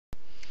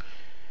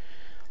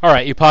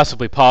Alright, you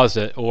possibly paused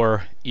it,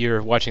 or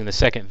you're watching the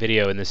second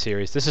video in this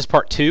series. This is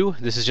part 2.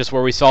 This is just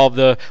where we solve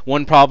the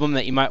one problem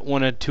that you might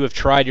want to have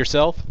tried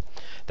yourself.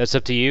 That's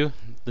up to you.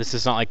 This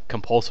is not like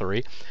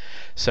compulsory.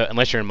 So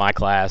unless you're in my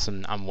class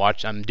and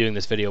I'm doing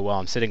this video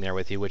while I'm sitting there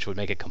with you, which would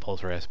make it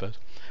compulsory, I suppose.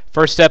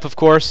 First step, of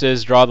course,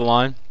 is draw the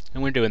line,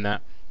 and we're doing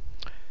that.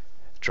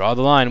 Draw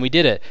the line. We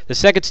did it. The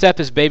second step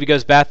is baby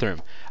goes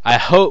bathroom. I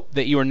hope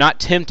that you are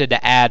not tempted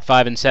to add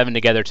 5 and 7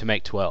 together to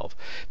make 12,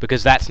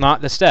 because that's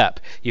not the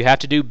step. You have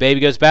to do baby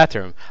goes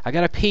bathroom. I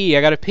gotta pee,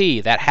 I gotta pee.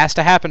 That has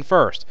to happen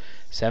first.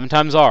 7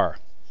 times R.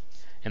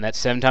 And that's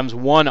 7 times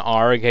 1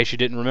 R, in case you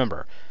didn't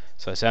remember.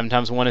 So 7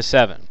 times 1 is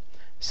 7.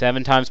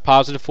 7 times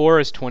positive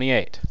 4 is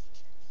 28.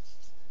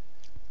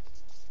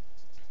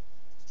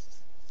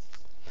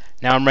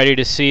 Now I'm ready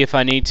to see if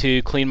I need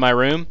to clean my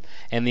room,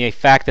 and the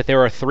fact that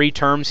there are 3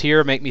 terms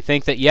here make me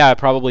think that, yeah, I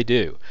probably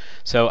do.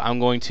 So I'm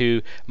going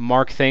to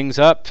mark things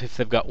up. If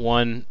they've got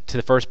 1 to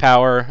the first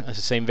power, that's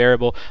the same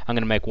variable, I'm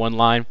going to make 1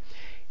 line.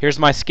 Here's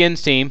my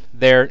skins team.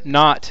 They're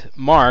not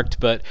marked,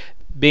 but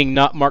being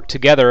not marked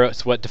together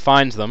is what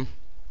defines them,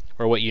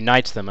 or what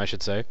unites them, I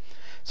should say.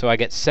 So I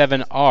get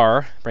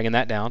 7R, bringing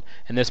that down,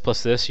 and this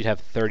plus this, you'd have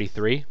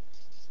 33.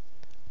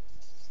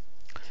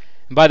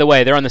 And by the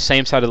way, they're on the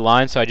same side of the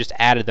line, so I just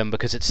added them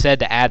because it said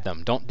to add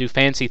them. Don't do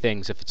fancy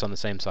things if it's on the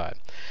same side.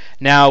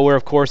 Now we're,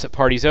 of course, at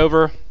party's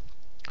over.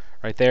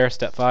 Right there,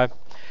 step 5.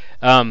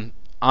 I'm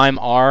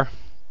R.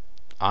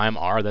 I'm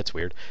R, that's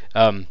weird.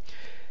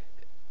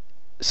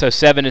 So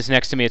 7 is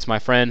next to me, it's my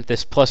friend.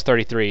 This plus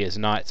 33 is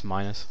not, it's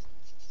minus.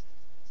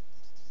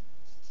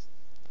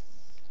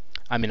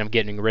 I mean, I'm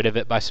getting rid of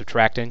it by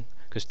subtracting,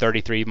 because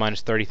 33 minus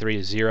 33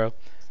 is 0.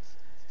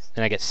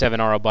 Then I get 7R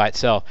all by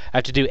itself. I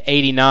have to do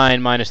 89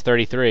 minus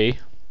 33,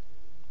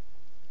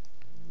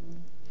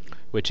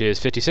 which is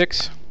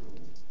 56.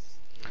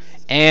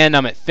 And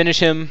I'm at finish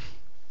him.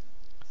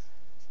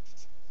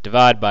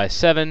 Divide by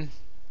 7.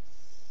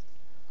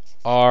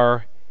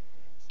 R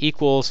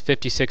equals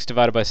 56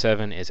 divided by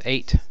 7 is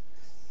 8.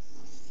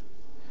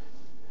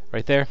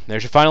 Right there.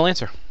 There's your final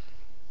answer.